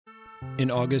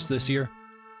In August this year,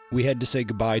 we had to say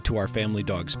goodbye to our family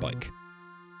dog, Spike.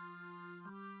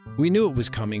 We knew it was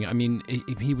coming. I mean,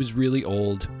 he was really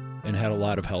old and had a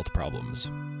lot of health problems.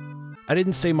 I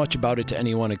didn't say much about it to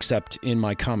anyone except in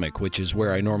my comic, which is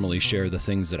where I normally share the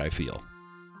things that I feel.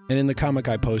 And in the comic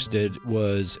I posted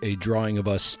was a drawing of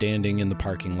us standing in the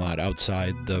parking lot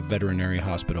outside the veterinary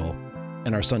hospital,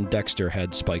 and our son Dexter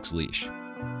had Spike's leash.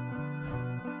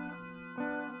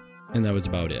 And that was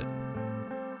about it.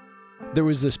 There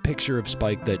was this picture of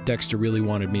Spike that Dexter really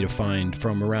wanted me to find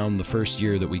from around the first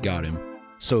year that we got him,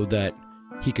 so that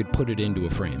he could put it into a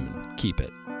frame and keep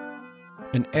it.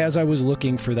 And as I was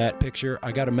looking for that picture,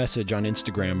 I got a message on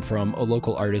Instagram from a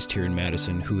local artist here in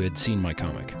Madison who had seen my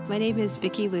comic. My name is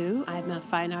Vicki Liu. I'm a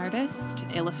fine artist,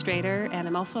 illustrator, and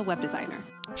I'm also a web designer.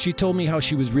 She told me how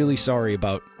she was really sorry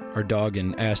about our dog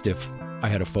and asked if I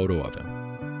had a photo of him.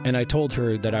 And I told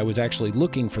her that I was actually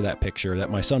looking for that picture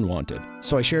that my son wanted,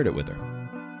 so I shared it with her.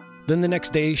 Then the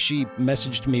next day, she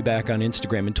messaged me back on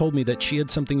Instagram and told me that she had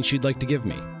something she'd like to give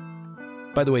me.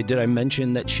 By the way, did I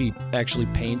mention that she actually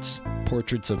paints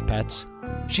portraits of pets?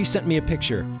 She sent me a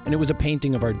picture, and it was a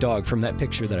painting of our dog from that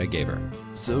picture that I gave her.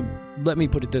 So let me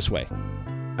put it this way.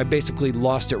 I basically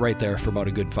lost it right there for about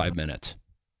a good 5 minutes.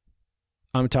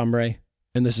 I'm Tom Ray,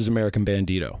 and this is American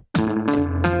Bandito.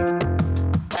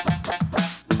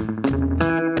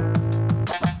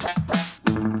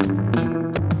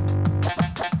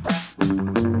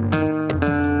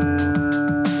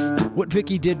 What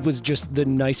Vicki did was just the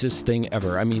nicest thing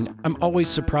ever. I mean, I'm always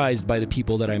surprised by the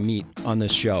people that I meet on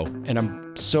this show, and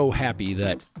I'm so happy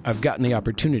that I've gotten the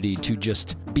opportunity to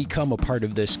just become a part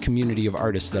of this community of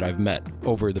artists that I've met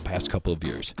over the past couple of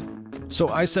years. So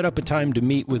I set up a time to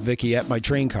meet with Vicki at my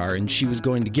train car, and she was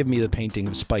going to give me the painting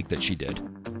of Spike that she did.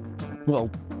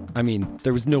 Well, I mean,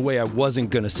 there was no way I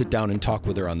wasn't going to sit down and talk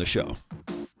with her on the show.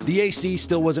 The AC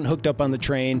still wasn't hooked up on the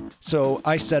train, so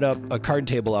I set up a card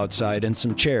table outside and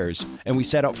some chairs, and we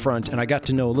sat out front, and I got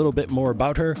to know a little bit more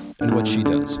about her and what she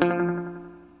does.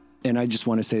 And I just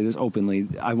want to say this openly.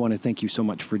 I want to thank you so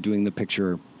much for doing the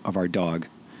picture of our dog.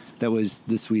 That was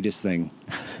the sweetest thing.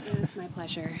 It was my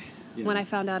pleasure. Yeah. When I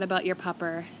found out about your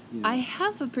pupper, I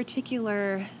have a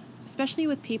particular, especially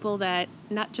with people that,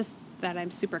 not just that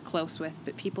I'm super close with,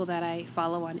 but people that I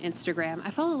follow on Instagram. I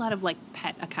follow a lot of like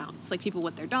pet accounts, like people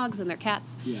with their dogs and their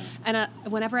cats. Yeah. And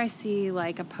whenever I see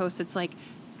like a post, it's like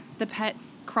the pet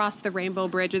crossed the rainbow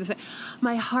bridge, or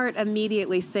my heart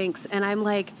immediately sinks. And I'm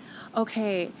like,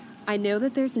 okay, I know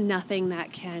that there's nothing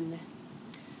that can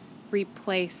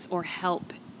replace or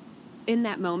help in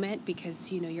that moment,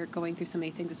 because, you know, you're going through so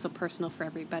many things. It's so personal for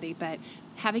everybody. But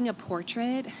having a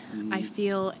portrait, I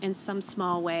feel in some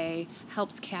small way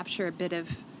helps capture a bit of,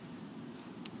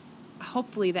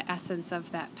 hopefully, the essence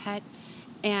of that pet.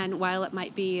 And while it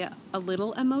might be a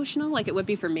little emotional, like it would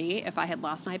be for me if I had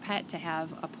lost my pet, to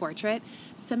have a portrait,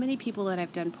 so many people that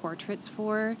I've done portraits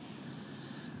for,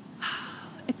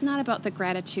 it's not about the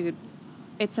gratitude.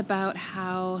 It's about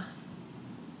how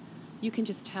you can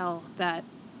just tell that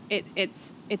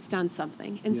it's done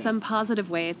something. In some positive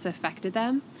way, it's affected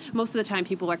them. Most of the time,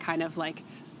 people are kind of like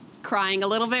crying a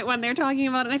little bit when they're talking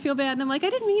about it, and I feel bad. And I'm like, I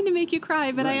didn't mean to make you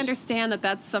cry, but I understand that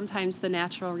that's sometimes the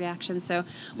natural reaction. So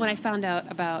when I found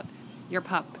out about your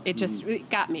pup, it just it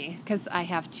got me, because I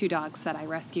have 2 dogs that I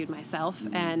rescued myself,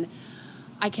 and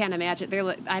I can't imagine.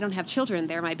 I don't have children.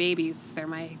 They're my babies. They're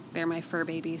my fur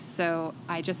babies. So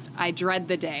I dread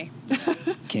the day.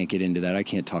 Can't get into that. I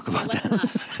can't talk about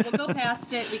that. We'll go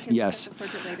past it. We can look at the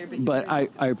portrait later. But I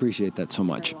appreciate that so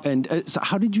much. And so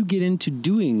how did you get into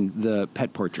doing the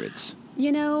pet portraits?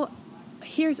 You know,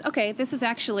 this is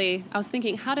actually, I was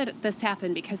thinking, how did this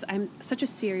happen? Because I'm such a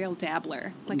serial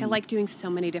dabbler. Like, I like doing so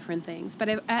many different things. But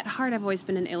at heart, I've always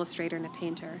been an illustrator and a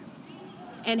painter.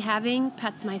 And having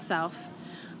pets myself,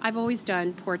 I've always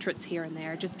done portraits here and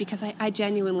there, just because I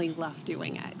genuinely love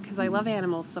doing it, because I love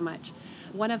animals so much.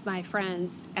 One of my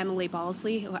friends, Emily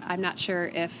Balsley, who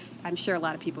I'm sure a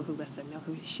lot of people who listen know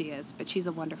who she is, but she's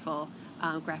a wonderful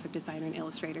graphic designer and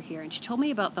illustrator here. And she told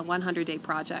me about the 100-day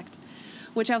project,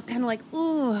 which I was kind of like,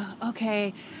 ooh,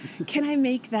 okay, can I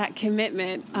make that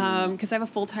commitment? Because I have a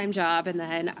full-time job, and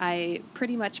then I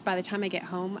pretty much, by the time I get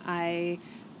home, I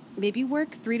maybe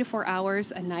work 3 to 4 hours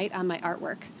a night on my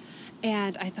artwork.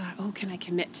 And I thought, oh, can I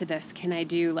commit to this? Can I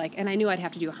do and I knew I'd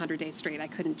have to do 100 days straight. I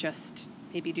couldn't just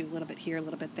maybe do a little bit here, a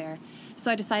little bit there. So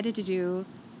I decided to do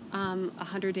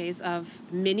 100 days of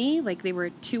mini, like they were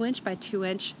 2-inch by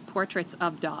 2-inch portraits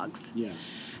of dogs. Yeah.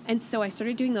 And so I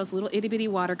started doing those little itty bitty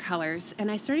watercolors, and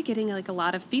I started getting like a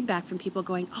lot of feedback from people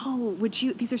going, oh,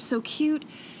 these are so cute.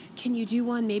 Can you do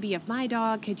one maybe of my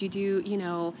dog? Could you do,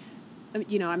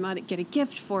 I might get a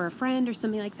gift for a friend or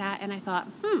something like that. And I thought,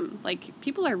 like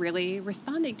people are really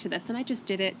responding to this. And I just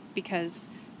did it because,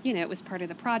 it was part of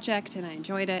the project and I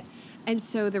enjoyed it. And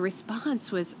so the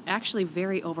response was actually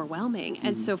very overwhelming.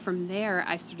 And so from there,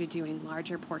 I started doing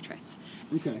larger portraits.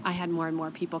 Okay. I had more and more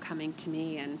people coming to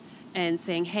me and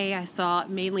saying, hey, I saw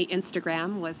mainly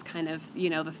Instagram was kind of,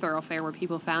 the thoroughfare where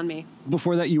people found me.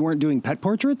 Before that, you weren't doing pet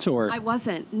portraits, or? I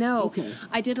wasn't, no. Okay.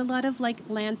 I did a lot of like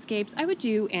landscapes. I would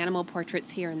do animal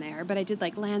portraits here and there, but I did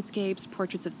like landscapes,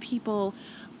 portraits of people,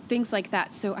 things like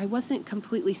that. So I wasn't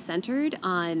completely centered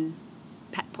on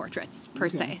pet portraits per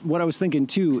se. What I was thinking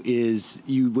too is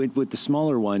you went with the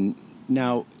smaller one.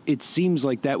 Now, it seems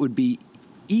like that would be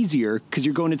easier because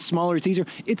you're going, it's smaller, it's easier.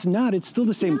 It's not. It's still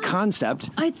the same concept.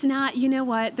 It's not. You know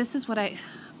what? This is what I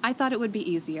thought it would be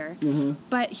easier.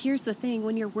 But here's the thing.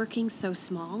 When you're working so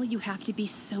small, you have to be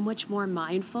so much more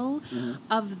mindful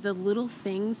of the little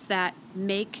things that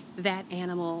make that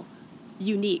animal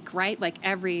unique, right? Like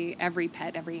every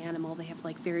pet, every animal, they have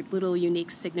like their little unique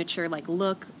signature, like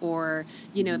look or,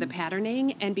 the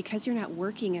patterning. And because you're not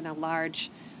working in a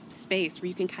large space where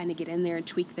you can kind of get in there and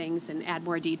tweak things and add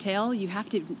more detail, you have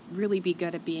to really be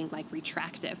good at being like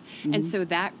retractive. And so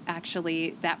that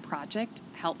project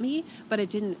helped me, but it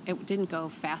didn't go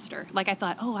faster. Like I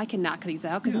thought, I can knock these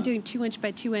out because I'm doing 2-inch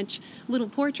by 2-inch little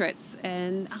portraits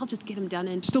and I'll just get them done.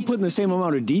 And still putting the same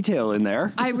amount of detail in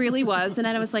there. I really was. And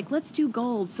then I was like, let's do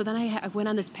gold. So then I went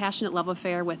on this passionate love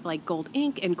affair with like gold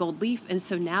ink and gold leaf. And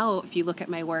so now if you look at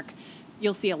my work,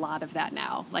 you'll see a lot of that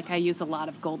now. Like I use a lot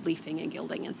of gold leafing and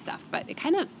gilding and stuff, but it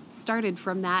kind of started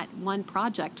from that one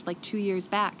project like 2 years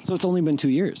back. So it's only been 2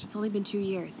 years. It's only been 2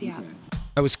 years. Yeah. Okay.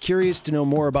 I was curious to know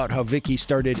more about how Vicki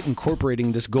started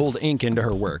incorporating this gold ink into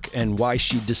her work and why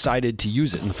she decided to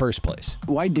use it in the first place.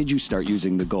 Why did you start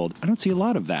using the gold? I don't see a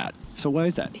lot of that. So why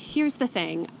is that? Here's the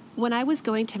thing. When I was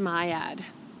going to MyAd,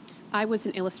 I was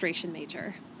an illustration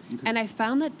major. And I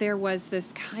found that there was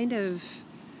this kind of,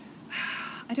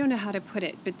 I don't know how to put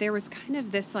it, but there was kind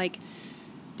of this like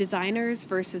designers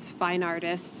versus fine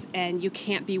artists, and you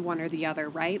can't be one or the other,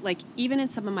 right? Like even in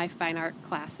some of my fine art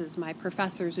classes, my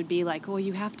professors would be like,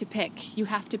 you have to pick. You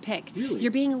have to pick. Really?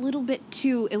 You're being a little bit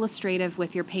too illustrative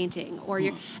with your painting.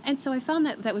 And so I found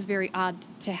that was very odd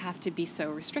to have to be so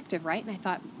restrictive, right? And I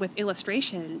thought with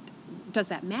illustration, does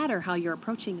that matter how you're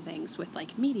approaching things with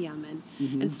like medium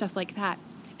and stuff like that?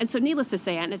 And so needless to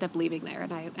say, I ended up leaving there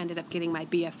and I ended up getting my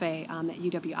BFA at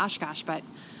UW Oshkosh. But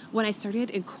when I started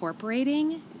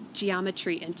incorporating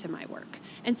geometry into my work,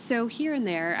 and so here and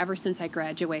there, ever since I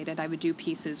graduated, I would do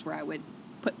pieces where I would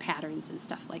put patterns and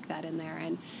stuff like that in there.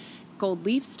 And gold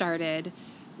leaf started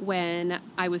when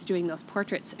I was doing those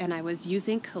portraits and I was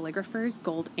using calligrapher's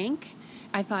gold ink.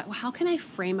 I thought, how can I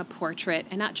frame a portrait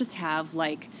and not just have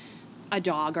like a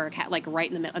dog or a cat like right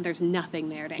in the middle and there's nothing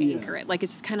there to anchor it, like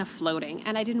it's just kind of floating,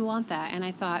 and I didn't want that. And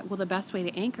I thought, well, the best way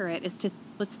to anchor it is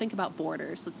let's think about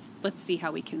borders. Let's see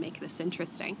how we can make this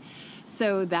interesting.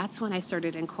 So that's when I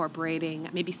started incorporating.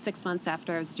 Maybe 6 months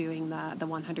after I was doing the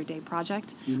 100-day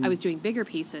project, I was doing bigger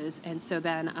pieces, and so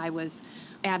then I was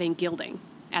adding gilding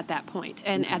at that point.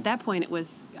 And at that point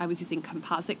I was using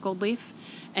composite gold leaf,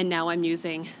 and now I'm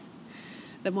using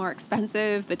the more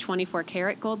expensive, the 24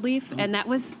 karat gold leaf. And that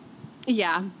was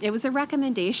it was a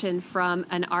recommendation from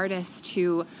an artist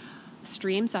who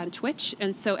streams on Twitch.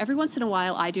 And so every once in a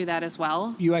while I do that as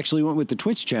well. You actually went with the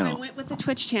Twitch channel. I went with the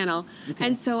Twitch channel. Okay.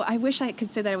 And so I wish I could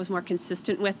say that I was more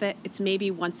consistent with it. It's maybe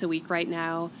once a week right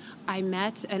now. I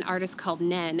met an artist called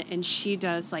Nen, and she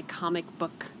does like comic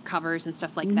book covers and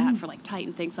stuff like that for like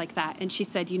Titan, things like that. And she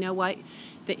said, you know what?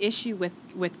 The issue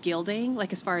with gilding,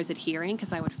 like as far as adhering,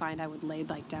 because I would find I would lay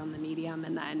like down the medium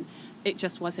and then it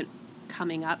just wasn't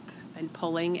coming up and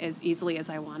pulling as easily as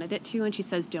I wanted it to. And she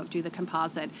says, don't do the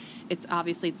composite. It's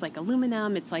like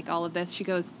aluminum. It's like all of this. She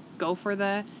goes, go for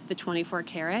the 24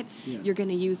 karat. You're going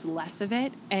to use less of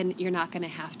it and you're not going to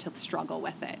have to struggle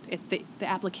with it. The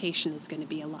application is going to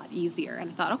be a lot easier. And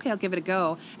I thought, okay, I'll give it a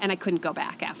go. And I couldn't go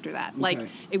back after that. Okay. Like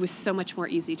it was so much more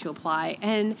easy to apply,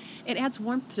 and it adds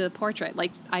warmth to the portrait.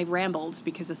 Like I rambled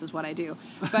because this is what I do.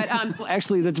 But well,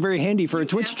 actually, that's very handy for a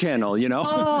Twitch channel, you know?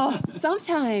 Oh,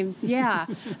 sometimes, yeah.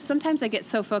 Sometimes I get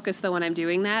so focused though when I'm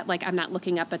doing that, like I'm not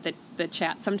looking up at the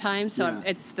chat sometimes. So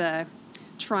it's the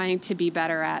trying to be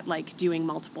better at like doing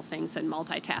multiple things and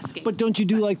multitasking. But don't you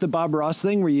do like the Bob Ross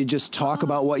thing where you just talk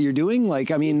about what you're doing? Like,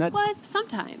 I mean, that. Well,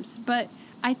 sometimes, but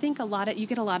I think you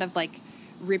get a lot of like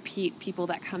repeat people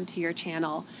that come to your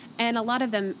channel. And a lot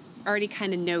of them already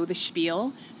kind of know the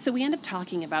spiel. So we end up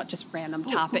talking about just random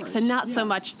topics and not so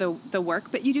much the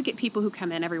work. But you do get people who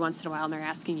come in every once in a while and they're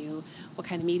asking you what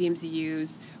kind of mediums you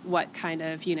use, what kind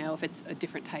of, if it's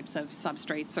different types of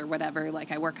substrates or whatever.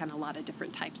 Like I work on a lot of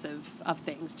different types of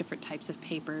things, different types of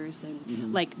papers.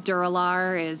 And like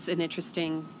Duralar is an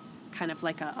interesting kind of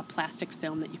like a plastic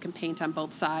film that you can paint on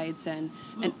both sides. And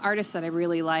an artist that I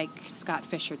really like, Scott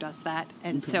Fisher, does that.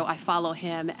 And so I follow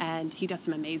him and he does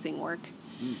some amazing work.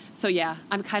 So yeah,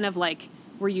 I'm kind of like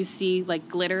where you see like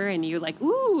glitter and you're like,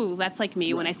 ooh, that's like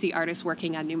me. When I see artists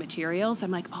working on new materials, I'm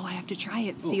like, oh, I have to try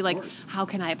it. See like, how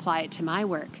can I apply it to my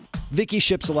work? Vicki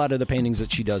ships a lot of the paintings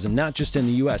that she does, and not just in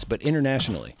the U.S., but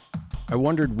internationally. I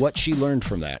wondered what she learned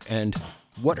from that and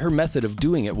what her method of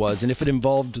doing it was, and if it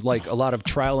involved like a lot of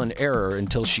trial and error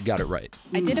until she got it right.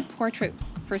 I did a portrait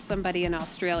for somebody in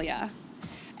Australia.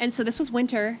 And so this was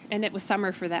winter, and it was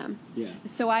summer for them. Yeah.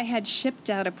 So I had shipped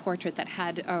out a portrait that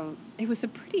had, it was a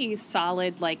pretty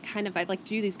solid, like, kind of, I'd like to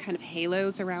do these kind of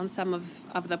halos around some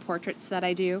of the portraits that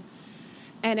I do.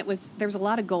 And there was a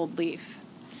lot of gold leaf.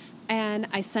 And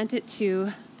I sent it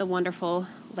to the wonderful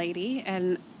lady,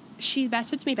 and she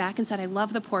messaged me back and said, I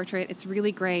love the portrait, it's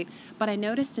really great, but I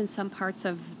noticed in some parts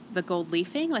of the gold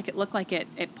leafing, like it looked like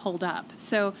it pulled up.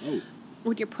 So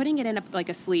when you're putting it in like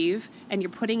a sleeve and you're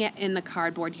putting it in the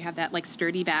cardboard, you have that like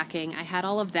sturdy backing. I had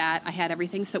all of that. I had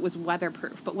everything so it was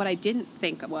weatherproof. But what I didn't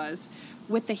think was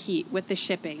with the heat, with the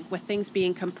shipping, with things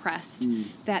being compressed,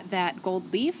 that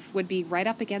gold leaf would be right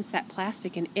up against that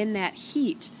plastic. And in that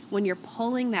heat, when you're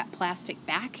pulling that plastic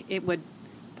back, it would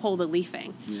pull the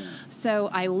leafing. Yeah. So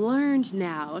I learned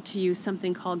now to use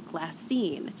something called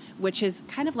glassine, which is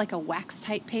kind of like a wax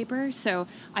type paper. So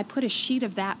I put a sheet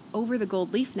of that over the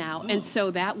gold leaf now, and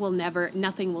so that will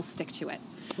nothing will stick to it.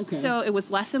 Okay. So it was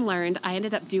lesson learned. I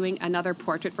ended up doing another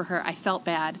portrait for her. I felt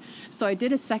bad. So I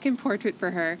did a second portrait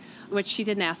for her, which she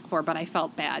didn't ask for, but I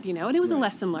felt bad, and it was a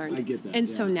lesson learned. I get that. And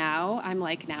so now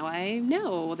I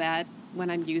know that when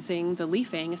I'm using the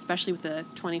leafing, especially with the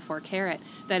 24 karat,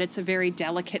 that it's a very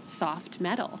delicate, soft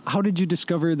metal. How did you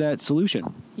discover that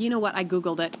solution? You know what? I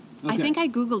Googled it. Okay. I think I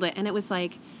Googled it, and it was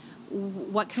like,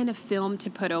 what kind of film to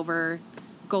put over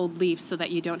gold leaf so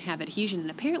that you don't have adhesion?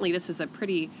 And apparently this is a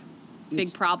pretty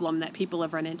big problem that people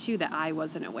have run into that I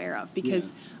wasn't aware of,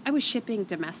 because I was shipping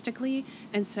domestically,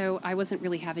 and so I wasn't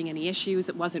really having any issues.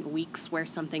 It wasn't weeks where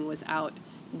something was out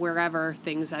wherever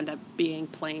things end up being,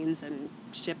 planes and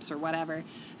ships or whatever.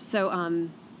 So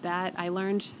that I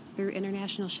learned through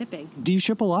international shipping. Do you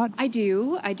ship a lot? I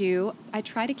do. I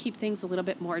try to keep things a little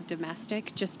bit more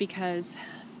domestic just because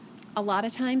a lot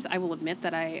of times I will admit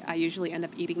that I usually end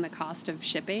up eating the cost of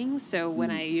shipping. So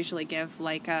when I usually give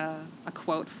like a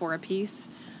quote for a piece,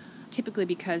 typically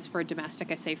because for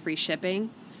domestic I say free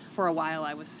shipping, for a while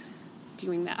I was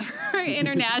doing that for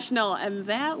international, and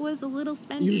that was a little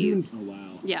spendy. Oh,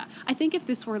 wow. Yeah. I think if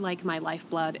this were like my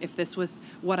lifeblood, if this was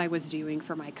what I was doing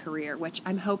for my career, which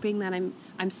I'm hoping that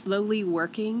I'm slowly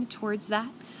working towards that,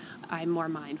 I'm more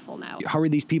mindful now. How are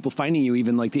these people finding you,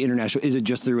 even like the international? Is it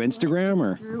just through Instagram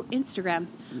or? Through Instagram.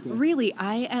 Okay. Really,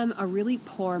 I am a really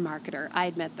poor marketer. I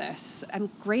admit this. I'm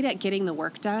great at getting the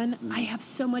work done. I have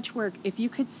so much work. If you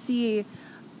could see,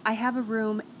 I have a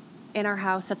room in our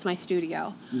house that's my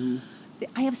studio.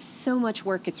 I have so much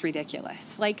work, it's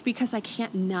ridiculous. Like, because I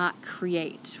can't not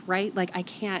create, right? Like, I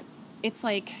can't, it's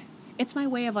my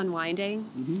way of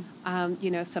unwinding.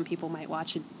 Some people might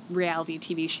watch a reality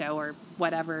TV show or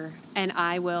whatever, and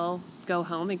I will go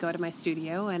home and go to my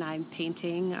studio and I'm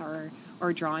painting or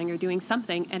drawing or doing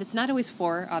something, and it's not always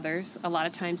for others. A lot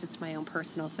of times it's my own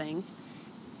personal thing.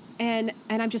 And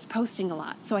I'm just posting a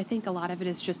lot. So I think a lot of it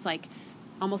is just like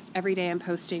almost every day I'm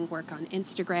posting work on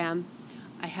Instagram.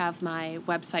 I have my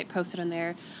website posted on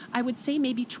there. I would say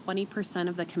maybe 20%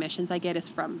 of the commissions I get is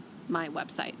from my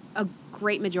website. A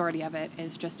great majority of it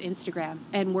is just Instagram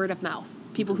and word of mouth.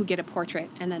 People who get a portrait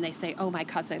and then they say, oh, my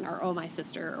cousin, or oh, my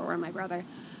sister, or my brother.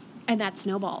 And that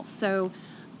snowballs. So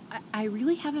I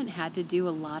really haven't had to do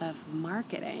a lot of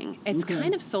marketing. It's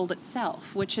kind of sold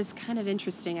itself, which is kind of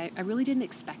interesting. I really didn't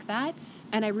expect that.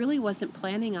 And I really wasn't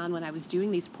planning on, when I was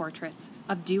doing these portraits,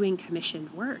 of doing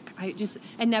commissioned work. It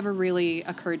never really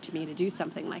occurred to me to do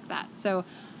something like that. So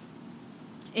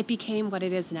it became what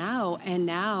it is now. And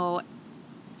now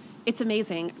it's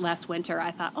amazing. Last winter,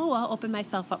 I thought, I'll open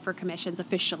myself up for commissions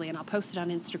officially, and I'll post it on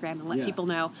Instagram and let people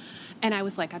know. And I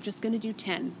was like, I'm just going to do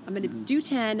 10. I'm going to do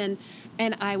 10.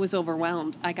 And I was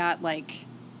overwhelmed. I got like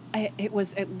it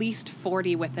was at least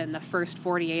 40 within the first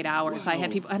 48 hours. Wow. I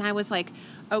had people, and I was like,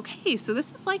 okay, so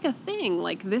this is like a thing.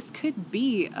 Like, this could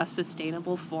be a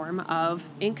sustainable form of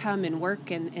income and work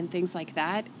and things like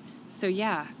that. So,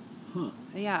 yeah.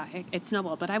 Yeah, it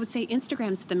snowballed. But I would say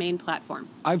Instagram's the main platform.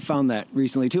 I've found that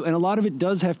recently, too. And a lot of it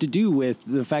does have to do with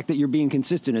the fact that you're being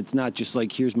consistent. It's not just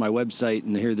like, here's my website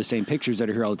and here are the same pictures that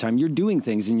are here all the time. You're doing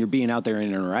things and you're being out there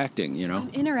and interacting, you know? I'm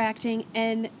interacting,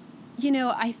 and, you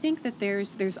know, I think that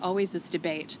there's always this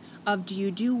debate of, do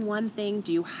you do one thing,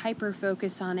 do you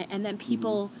hyper-focus on it, and then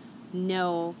people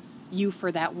know you for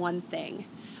that one thing.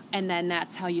 And then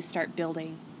that's how you start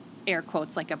building, air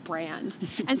quotes, like a brand.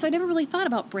 And so I never really thought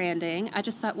about branding. I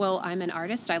just thought, well, I'm an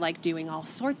artist. I like doing all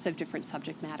sorts of different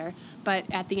subject matter. But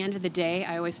at the end of the day,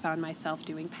 I always found myself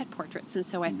doing pet portraits. And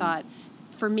so I thought,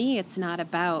 for me, it's not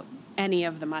about any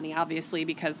of the money, obviously,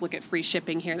 because look at free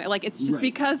shipping here. Like, it's just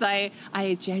because I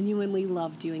genuinely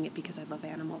love doing it because I love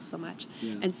animals so much.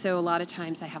 Yeah. And so a lot of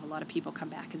times I have a lot of people come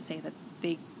back and say that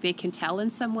they can tell in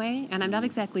some way, and I'm not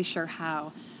exactly sure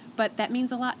how. But that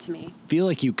means a lot to me. I feel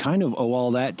like you kind of owe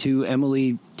all that to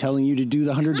Emily telling you to do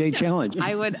the 100-day challenge.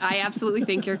 I absolutely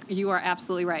think you are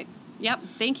absolutely right. Yep.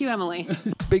 Thank you, Emily.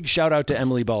 Big shout out to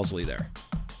Emily Balsley there.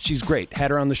 She's great.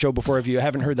 Had her on the show before. If you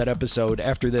haven't heard that episode,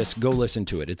 after this, go listen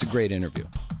to it. It's a great interview.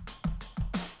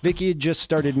 Vicki had just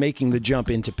started making the jump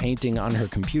into painting on her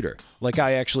computer. Like,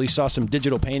 I actually saw some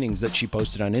digital paintings that she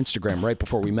posted on Instagram right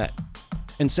before we met.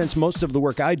 And since most of the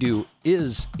work I do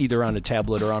is either on a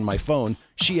tablet or on my phone,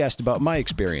 she asked about my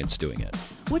experience doing it.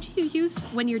 What do you use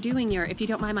when you're doing if you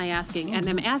don't mind my asking? And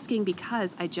I'm asking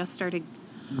because I just started...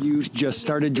 You just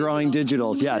started drawing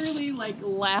digitals, yes. Literally, like,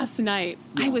 last night.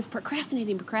 Yeah. I was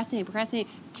procrastinating,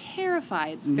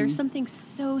 terrified. There's something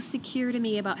so secure to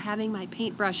me about having my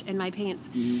paintbrush and my paints.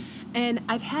 And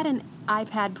I've had an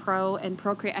iPad Pro and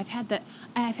Procreate. I've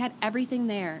had everything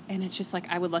there, and it's just like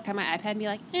I would look at my iPad and be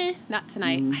like, not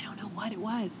tonight. I don't know what it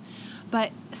was.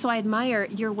 But so I admire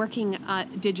you're working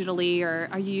digitally, or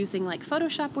are you using like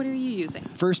Photoshop? What are you using?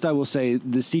 First, I will say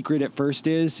the secret at first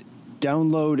is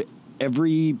download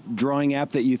every drawing app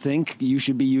that you think you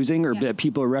should be using or that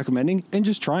people are recommending, and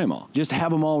just try them all. Just have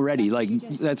them all ready.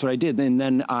 That's what I did. And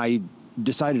then I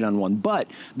decided on one. But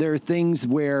there are things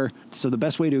where, so the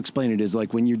best way to explain it is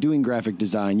like when you're doing graphic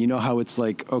design, you know how it's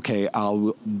like, okay,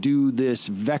 I'll do this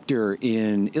vector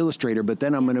in Illustrator, but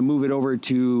then I'm going to move it over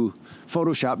to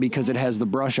Photoshop because it has the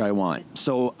brush I want.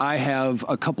 So I have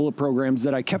a couple of programs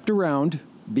that I kept around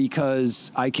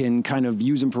because I can kind of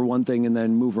use them for one thing and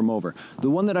then move them over. The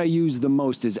one that I use the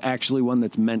most is actually one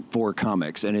that's meant for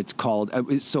comics, and it's called,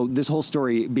 so this whole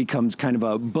story becomes kind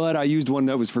of but I used one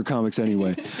that was for comics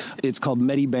anyway. It's called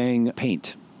Medibang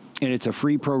Paint, and it's a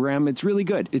free program. It's really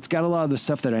good. It's got a lot of the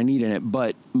stuff that I need in it,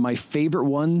 but my favorite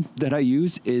one that I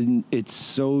use, it's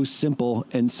so simple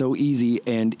and so easy,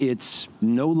 and it's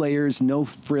no layers, no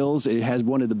frills. It has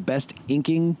one of the best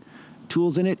inking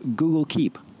tools in it, Google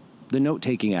Keep. The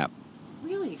note-taking app.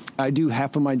 Really? I do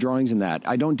half of my drawings in that.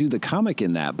 I don't do the comic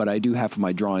in that, but I do half of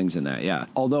my drawings in that, yeah.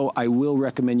 Although I will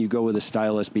recommend you go with a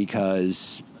stylus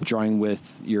because drawing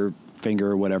with your finger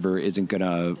or whatever isn't going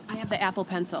to... I have the Apple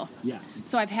Pencil. Yeah.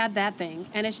 So I've had that thing,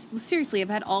 and seriously, I've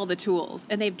had all the tools,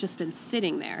 and they've just been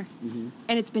sitting there. And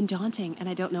it's been daunting, and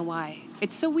I don't know why.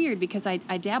 It's so weird because I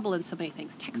dabble in so many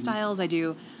things. Textiles, I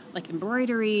do... like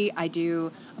embroidery, I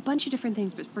do a bunch of different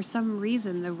things, but for some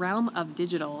reason the realm of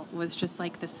digital was just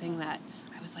like this thing that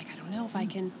I was like, I don't know if I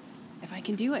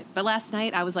can do it. But last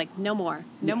night I was like, no more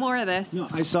of this. No,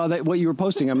 I saw that what you were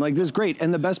posting. I'm like, this is great.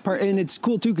 And the best part, and it's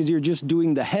cool too, because you're just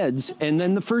doing the heads. And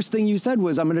then the first thing you said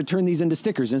was, I'm going to turn these into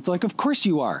stickers. And it's like, of course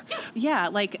you are. Yeah,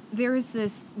 like there's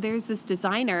this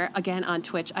designer again on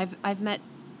Twitch. I've met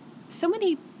so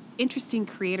many interesting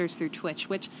creators through Twitch,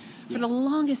 which for the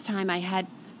longest time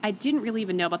I didn't really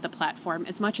even know about the platform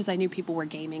as much as I knew people were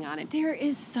gaming on it. There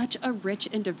is such a rich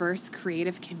and diverse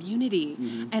creative community.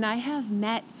 And I have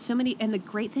met so many, and the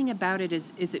great thing about it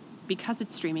is it because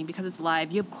it's streaming, because it's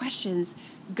live, you have questions,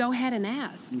 go ahead and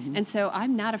ask. And so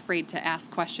I'm not afraid to ask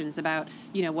questions about,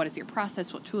 what is your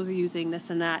process, what tools are you using,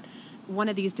 this and that. One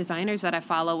of these designers that I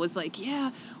follow was like,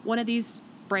 one of these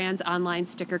brands, online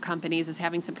sticker companies is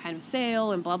having some kind of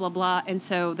sale and blah, blah, blah. And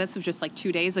so this was just like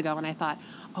 2 days ago. And I thought,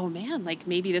 oh man, like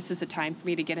maybe this is a time for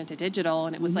me to get into digital.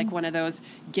 And it was like one of those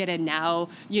get in now,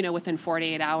 within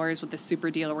 48 hours with the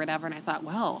super deal or whatever. And I thought,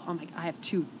 well, oh my, I have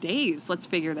 2 days. Let's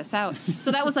figure this out.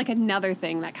 So that was like another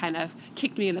thing that kind of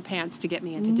kicked me in the pants to get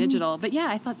me into digital. But yeah,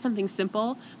 I thought something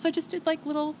simple. So I just did like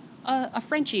little, a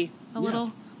Frenchie, a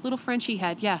little little Frenchie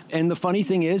head, yeah. And the funny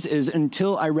thing is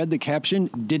until I read the caption,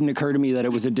 didn't occur to me that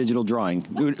it was a digital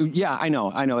drawing. Yeah, I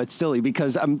know. It's silly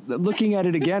because I'm looking at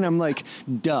it again. I'm like,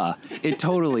 duh, it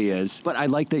totally is. But I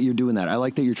like that you're doing that. I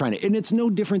like that you're trying to. And it's no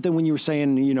different than when you were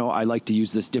saying, you know, I like to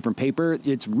use this different paper.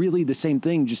 It's really the same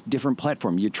thing, just different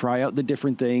platform. You try out the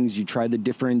different things. You try the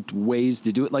different ways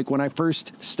to do it. Like when I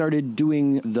first started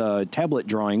doing the tablet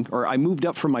drawing, or I moved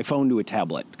up from my phone to a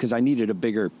tablet because I needed a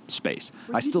bigger space.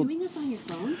 Were you doing this on your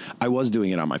phone? I was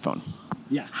doing it on my phone.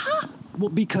 Yeah. Well,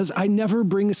 because I never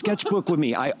bring a sketchbook with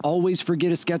me. I always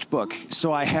forget a sketchbook.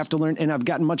 So I have to learn, and I've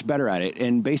gotten much better at it.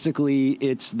 And basically,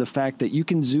 it's the fact that you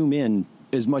can zoom in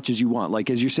as much as you want. Like,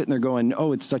 as you're sitting there going,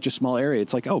 oh, it's such a small area.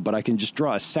 It's like, oh, but I can just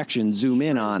draw a section, zoom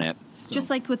in on it. So. Just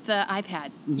like with the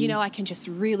iPad, you know, I can just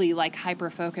really like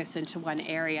hyper-focus into one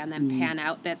area and then pan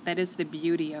out. That is the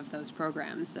beauty of those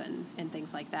programs and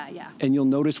things like that, yeah. And you'll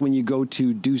notice when you go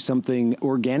to do something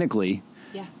organically,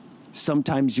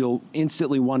 sometimes you'll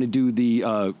instantly want to do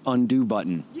the undo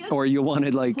button, or you'll want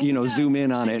to like, you know, zoom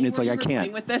in on it, and it's like, I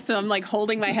can't. With this, so I'm like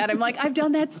holding my head. I'm like, I've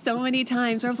done that so many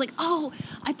times. Where I was like, oh,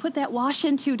 I put that wash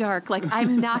in too dark. Like,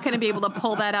 I'm not going to be able to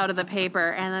pull that out of the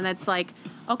paper. And then it's like,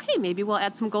 okay, maybe we'll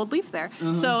add some gold leaf there.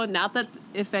 So not that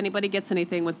if anybody gets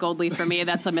anything with gold leaf for me,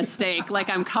 that's a mistake. Like,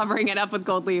 I'm covering it up with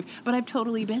gold leaf. But I've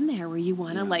totally been there where you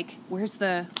want to like, where's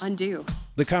the undo?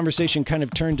 The conversation kind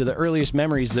of turned to the earliest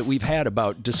memories that we've had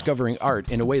about discovering art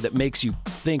in a way that makes you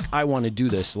think, I want to do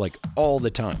this like all the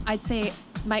time. I'd say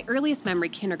my earliest memory,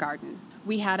 kindergarten.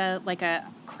 We had a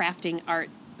crafting art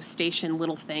station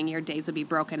little thing. Your days would be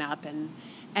broken up,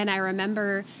 and I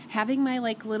remember having my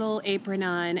like little apron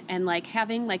on and like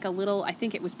having like a little, I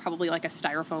think it was probably like a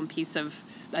styrofoam piece of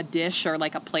a dish or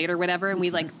like a plate or whatever, and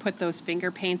we like put those finger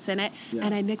paints in it,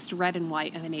 and I mixed red and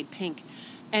white and I made pink.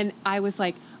 And I was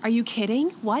like, are you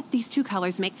kidding? What? These two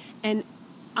colors make... And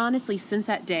honestly, since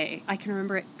that day, I can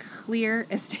remember it clear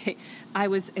as day. I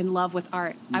was in love with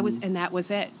art. And that was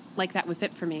it. Like, that was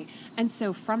it for me. And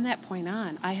so from that point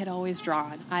on, I had always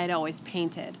drawn. I had always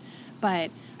painted.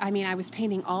 But, I mean, I was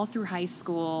painting all through high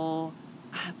school.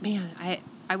 Man,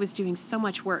 I was doing so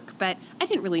much work, but I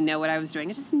didn't really know what I was doing.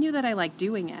 I just knew that I liked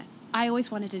doing it. I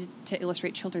always wanted to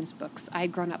illustrate children's books. I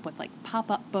had grown up with, like,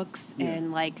 pop-up books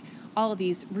and, like... all of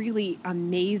these really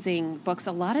amazing books.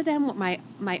 A lot of them,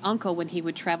 my uncle, when he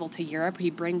would travel to Europe,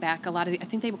 he'd bring back a lot of, I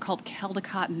think they were called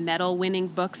Caldecott medal-winning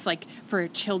books, like for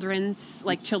children's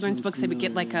books. They would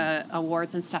get like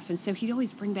awards and stuff. And so he'd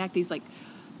always bring back these like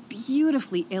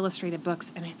beautifully illustrated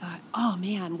books. And I thought, oh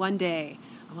man, one day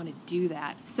I want to do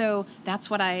that. So that's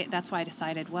why I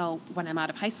decided, well, when I'm out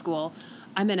of high school,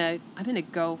 I'm gonna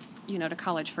go, you know, to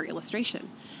college for illustration.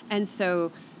 And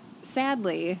so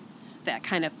sadly, that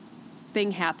kind of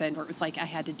thing happened where it was like I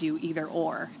had to do either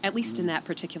or, at least in that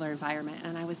particular environment.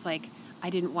 And I was like, I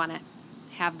didn't want to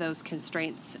have those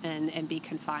constraints and be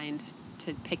confined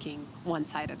to picking one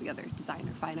side or the other, design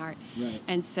or fine art. Right.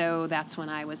 And so that's when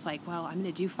I was like, well, I'm going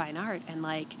to do fine art. And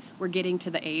like, we're getting to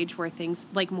the age where things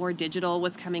like more digital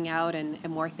was coming out and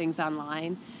more things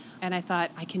online. And I thought,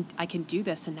 I can do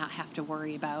this and not have to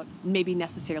worry about maybe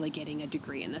necessarily getting a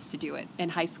degree in this to do it. In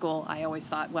high school, I always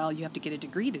thought, well, you have to get a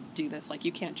degree to do this. Like,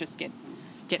 you can't just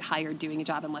get hired doing a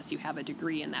job unless you have a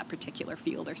degree in that particular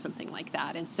field or something like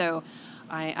that. And so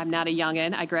I'm not a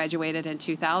youngin'. I graduated in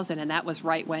 2000, and that was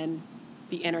right when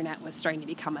the internet was starting to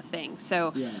become a thing.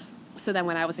 So then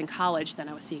when I was in college, then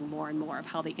I was seeing more and more of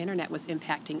how the internet was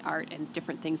impacting art and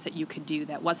different things that you could do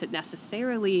that wasn't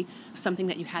necessarily something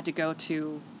that you had to go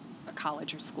to a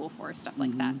college or school for, stuff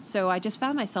like that. So I just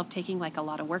found myself taking like a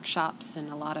lot of workshops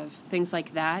and a lot of things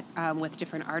like that with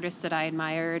different artists that I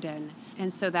admired,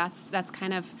 and so that's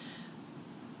kind of,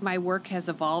 my work has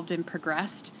evolved and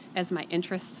progressed as my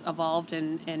interests evolved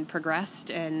and progressed,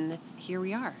 and here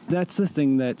we are. That's the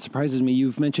thing that surprises me.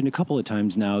 You've mentioned a couple of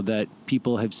times now that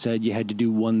people have said you had to do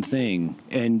one thing,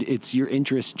 and it's your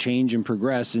interests change and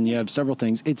progress, and you have several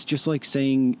things. It's just like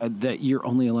saying that you're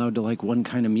only allowed to like one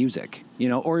kind of music, you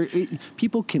know, or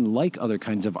people can like other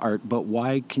kinds of art, but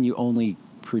why can you only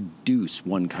produce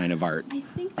one kind of art? I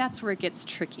think that's where it gets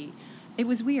tricky. It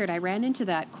was weird. I ran into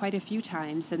that quite a few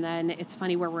times, and then it's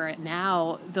funny where we're at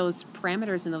now. Those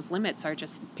parameters and those limits are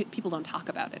just, people don't talk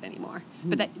about it anymore.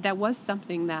 But that was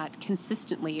something that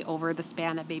consistently over the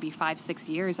span of maybe 5-6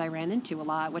 years I ran into a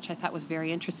lot, which I thought was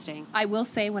very interesting. I will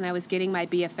say when I was getting my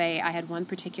BFA, I had one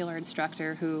particular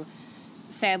instructor who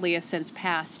sadly has since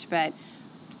passed, but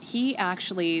he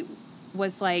actually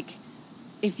was like,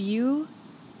 if you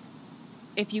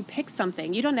pick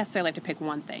something, you don't necessarily have to pick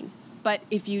one thing. But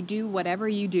if you do whatever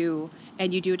you do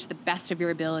and you do it to the best of your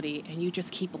ability, and you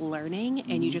just keep learning,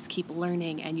 and you just keep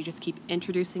learning, and you just keep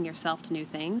introducing yourself to new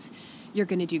things, you're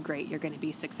going to do great. You're going to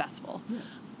be successful. Yeah.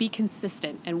 Be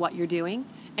consistent in what you're doing,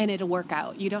 and it'll work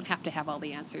out. You don't have to have all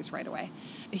the answers right away.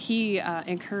 He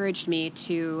encouraged me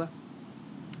to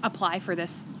apply for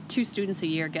this. 2 students a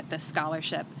year get this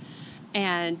scholarship.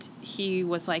 And he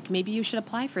was like, maybe you should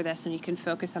apply for this, and you can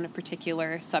focus on a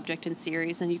particular subject and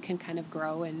series, and you can kind of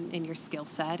grow in your skill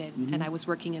set. And I was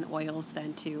working in oils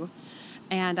then, too.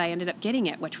 And I ended up getting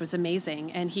it, which was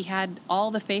amazing. And he had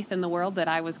all the faith in the world that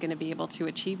I was going to be able to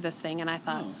achieve this thing. And I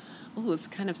thought, oh, it's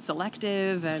kind of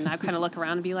selective. And I kind of look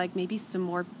around and be like, maybe some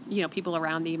more, people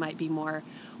around me might be more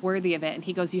worthy of it. And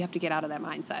he goes, you have to get out of that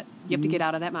mindset. You have to get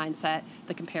out of that mindset.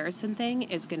 The comparison thing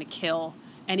is going to kill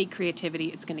any creativity.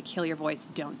 It's going to kill your voice.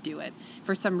 Don't do it.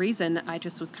 For some reason, I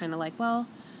just was kind of like, well,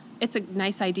 it's a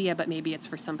nice idea, but maybe it's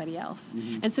for somebody else.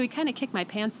 And so he kind of kicked my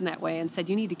pants in that way and said,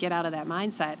 you need to get out of that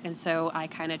mindset. And so I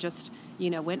kind of just,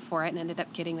 went for it and ended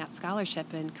up getting that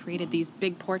scholarship and created these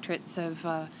big portraits of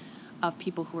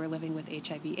people who were living with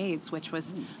HIV/AIDS, which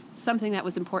was something that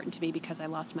was important to me because I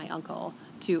lost my uncle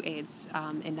to AIDS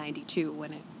in 92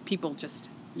 when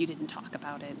you didn't talk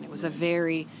about it. And it was a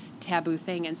very taboo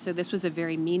thing. And so this was a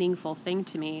very meaningful thing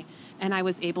to me. And I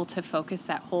was able to focus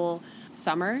that whole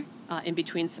summer in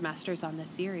between semesters on this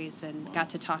series and got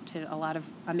to talk to a lot of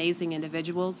amazing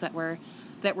individuals that were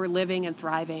living and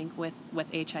thriving with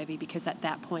HIV, because at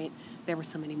that point there were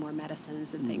so many more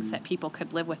medicines and things that people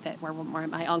could live with it, where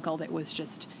my uncle, it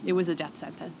was a death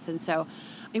sentence. And so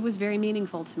it was very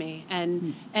meaningful to me.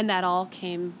 And that all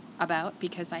came about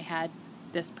because I had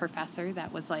this professor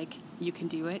that was like, you can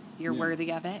do it, you're worthy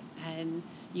of it, and,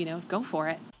 go for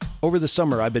it. Over the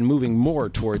summer, I've been moving more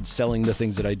towards selling the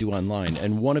things that I do online,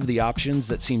 and one of the options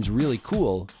that seems really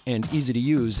cool and easy to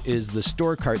use is the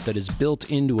store cart that is built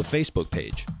into a Facebook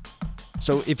page.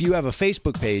 So if you have a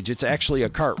Facebook page, it's actually a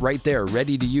cart right there,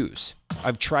 ready to use.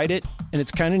 I've tried it, and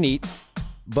it's kind of neat,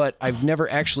 but I've never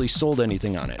actually sold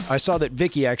anything on it. I saw that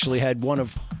Vicki actually had one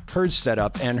of hers set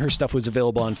up, and her stuff was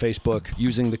available on Facebook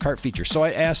using the cart feature. So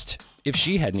I asked if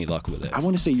she had any luck with it. I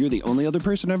want to say you're the only other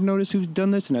person I've noticed who's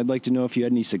done this, and I'd like to know if you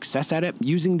had any success at it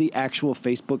using the actual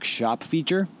Facebook shop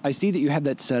feature. I see that you have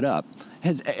that set up.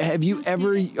 Have you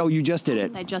ever... Oh, you just did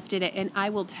it. I just did it, and I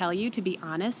will tell you, to be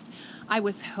honest, I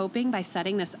was hoping by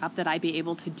setting this up that I'd be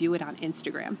able to do it on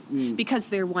Instagram because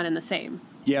they're one and the same.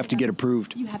 You have to get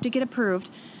approved. You have to get approved.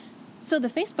 So the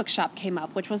Facebook shop came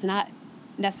up, which was not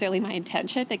necessarily my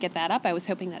intention to get that up. I was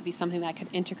hoping that'd be something that I could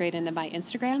integrate into my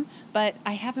Instagram, but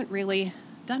I haven't really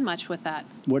done much with that.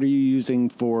 What are you using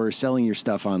for selling your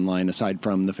stuff online aside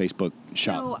from the Facebook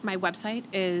shop? So my website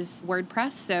is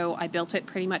WordPress, so I built it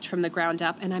pretty much from the ground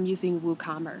up, and I'm using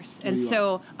WooCommerce, and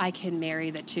so I can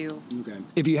marry the two. Okay.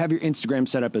 If you have your Instagram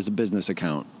set up as a business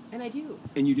account. And I do.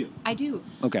 And you do? I do.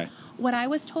 Okay. What I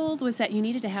was told was that you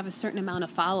needed to have a certain amount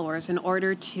of followers in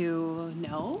order to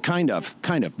know. Kind of.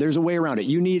 There's a way around it.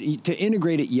 You need to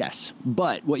integrate it, yes.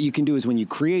 But what you can do is when you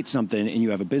create something and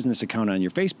you have a business account on your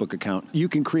Facebook account, you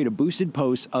can create a boosted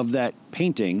post of that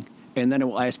painting, and then it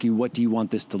will ask you, what do you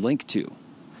want this to link to?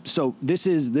 So this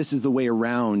is the way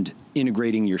around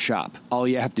integrating your shop. All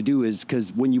you have to do is,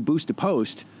 because when you boost a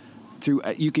post,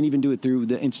 you can even do it through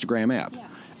the Instagram app. Yeah.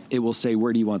 It will say,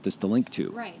 where do you want this to link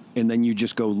to? Right. And then you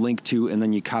just go link to, and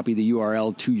then you copy the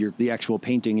URL to the actual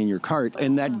painting in your cart,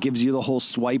 and that gives you the whole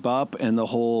swipe up and the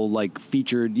whole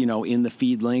featured, in the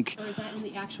feed link. Or is that in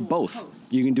the actual both post?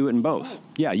 You can do it in both.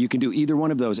 Yeah, you can do either one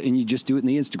of those, and you just do it in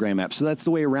the Instagram app. So that's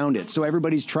the way around it. So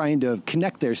everybody's trying to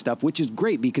connect their stuff, which is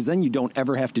great, because then you don't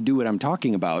ever have to do what I'm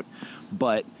talking about.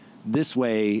 But this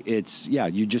way, it's,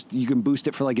 you can boost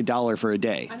it for $1 for a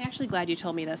day. I'm actually glad you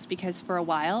told me this, because for a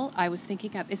while I was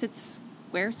thinking of, is it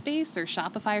Squarespace or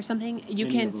Shopify or something? You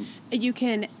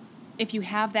can, if you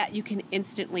have that, you can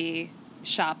instantly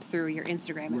shop through your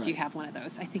Instagram if you have one of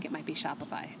those. I think it might be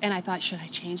Shopify. And I thought, should I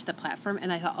change the platform?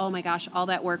 And I thought, oh my gosh, all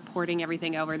that work porting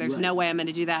everything over. There's no way I'm going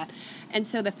to do that. And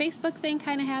so the Facebook thing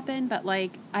kind of happened, but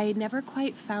I never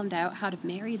quite found out how to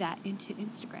marry that into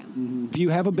Instagram. Mm-hmm. If you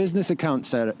have a business account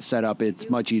set up, it's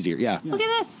much easier. Yeah. Look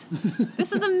at this.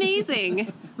 This is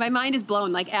amazing. My mind is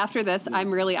blown. After this, I'm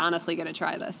really honestly going to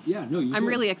try this. Yeah, no, you should. I'm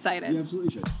really excited. You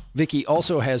absolutely should. Vicki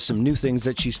also has some new things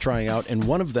that she's trying out, and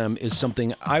one of them is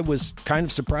something I was kind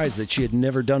of surprised that she had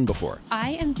never done before.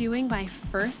 I am doing my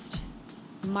first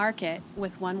market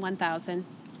with 1,000,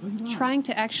 trying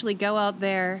to actually go out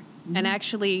there and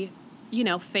actually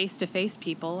face-to-face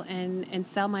people and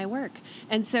sell my work.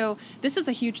 And so this is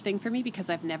a huge thing for me because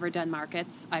I've never done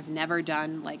markets. I've never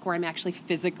done like where I'm actually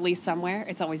physically somewhere.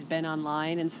 It's always been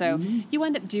online. And so you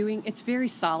end up it's very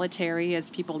solitary, as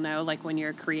people know. Like when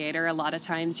you're a creator, a lot of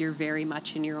times you're very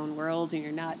much in your own world and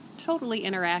you're not totally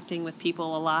interacting with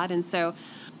people a lot. And so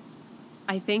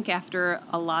I think after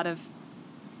a lot of,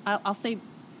 I'll say,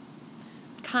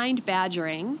 kind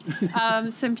badgering,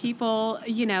 some people,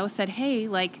 said, hey,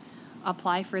 like,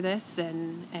 apply for this,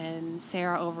 and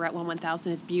Sarah over at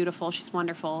 1000 is beautiful. She's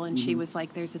wonderful. And she was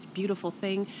like, there's this beautiful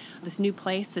thing, this new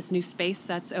place, this new space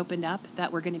that's opened up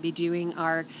that we're going to be doing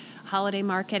our holiday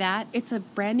market at. It's a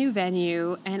brand new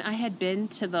venue, and I had been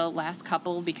to the last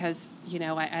couple because,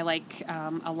 I like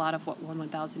a lot of what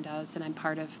 1000 does, and I'm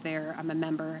a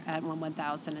member at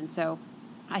 1000. And so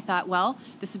I thought, well,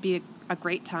 this would be a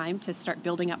great time to start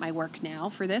building up my work now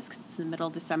for this because it's in the middle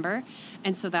of December.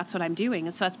 And so that's what I'm doing.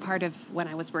 And so that's part of when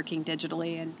I was working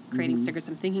digitally and creating stickers.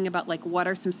 I'm thinking about, like, what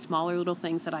are some smaller little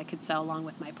things that I could sell along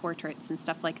with my portraits and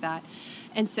stuff like that.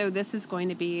 And so this is going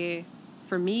to be,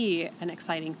 for me, an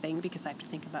exciting thing because I have to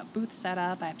think about booth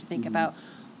setup. I have to think about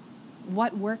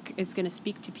what work is going to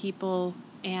speak to people.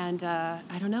 And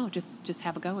I don't know, just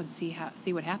have a go and see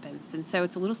what happens. And so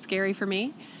it's a little scary for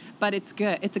me, but it's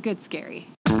good. It's a good scary.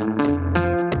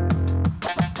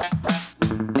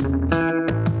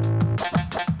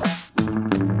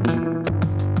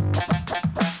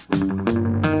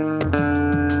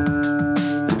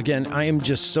 Again, I am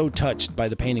just so touched by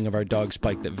the painting of our dog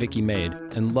Spike that Vicki made,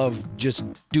 and love just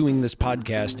doing this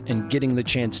podcast and getting the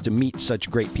chance to meet such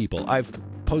great people. I've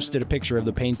posted a picture of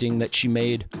the painting that she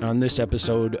made on this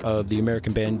episode of the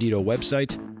American Bandito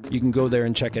website. You can go there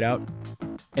and check it out.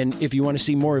 And if you want to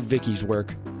see more of Vicki's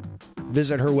work,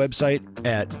 visit her website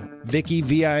at Vicki,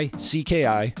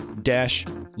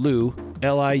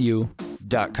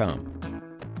 VICKI-Liu.com.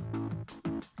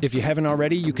 If you haven't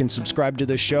already, you can subscribe to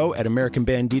this show at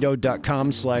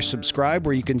AmericanBandito.com/subscribe,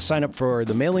 where you can sign up for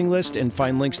the mailing list and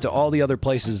find links to all the other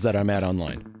places that I'm at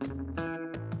online.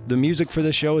 The music for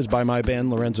this show is by my band,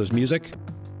 Lorenzo's Music.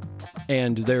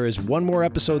 And there is one more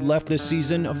episode left this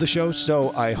season of the show,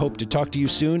 so I hope to talk to you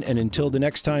soon. And until the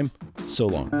next time, so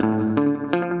long.